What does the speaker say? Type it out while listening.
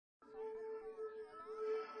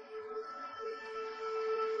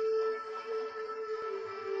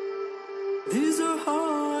the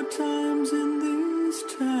hard times in these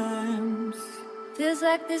times. Feels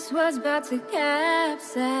like this was about to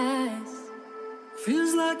capsize.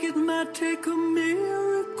 Feels like it might take a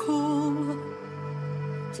miracle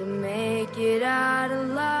to make it out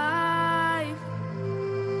alive.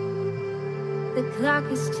 The clock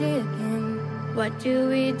is ticking. What do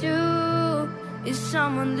we do? Is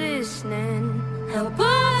someone listening? Help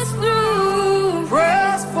us through.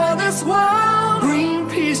 Prayers for this world. Bring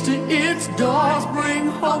peace to its doors. Bring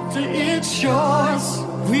hope to its shores.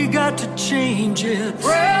 We got to change it.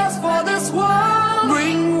 Prayers for this world.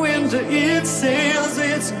 Bring wind to its sails.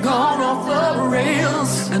 It's gone off the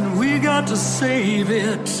rails, and we got to save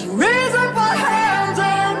it. Raise up our hands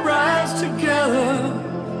and rise together.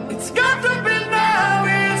 It's got to be now.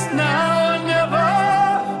 It's now or never.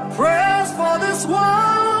 Prayers for this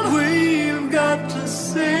world. We've got to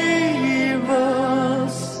save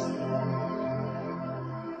us.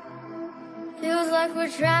 Feels like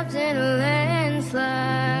we're trapped in a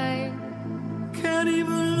landslide. Can't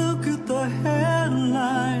even look at the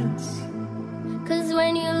headlines. 'Cause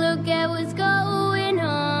when you look at what's going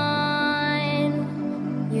on,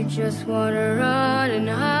 you just wanna run and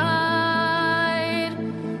hide.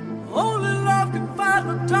 Only love can fight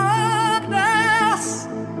the darkness.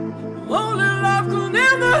 Only love can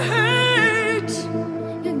end the hate.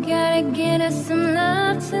 You gotta get us some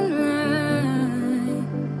love tonight,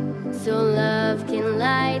 so love can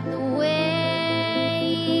light the way.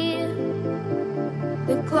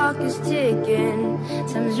 The clock is ticking,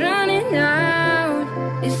 time's running out.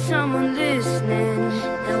 Is someone listening?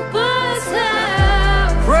 Help us out.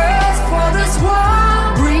 Prayers for this world.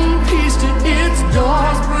 Bring peace to its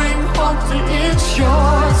doors. Bring hope to its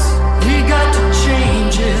shores. We got to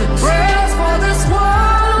change it. Prayers for this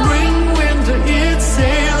world. Bring wind to its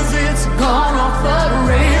sails. It's gone off the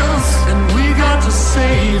rails, and we got to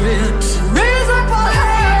save it. Raise up our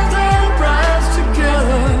hands and rise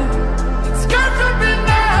together. It's got to be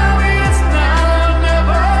now. It's now or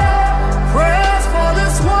never. Prayers for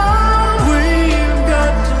this world. We've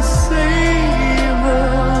got to save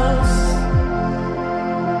us.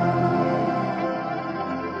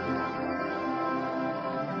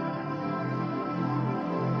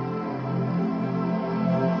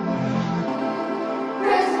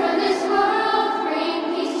 Prayers for this world, bring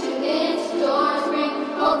peace to its doors, bring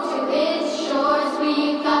hope to its shores.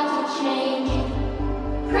 We've got to change it.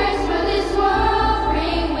 Prayers for this world,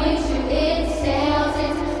 bring wind to its sails.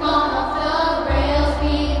 It's gone off the rails.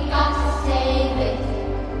 We've got to save it.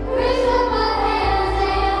 Raise up our hands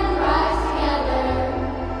and rise together.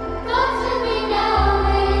 Got to be now,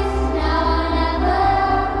 it's now or never.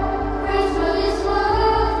 Prayers for this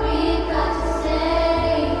world, we've got to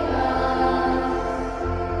save us.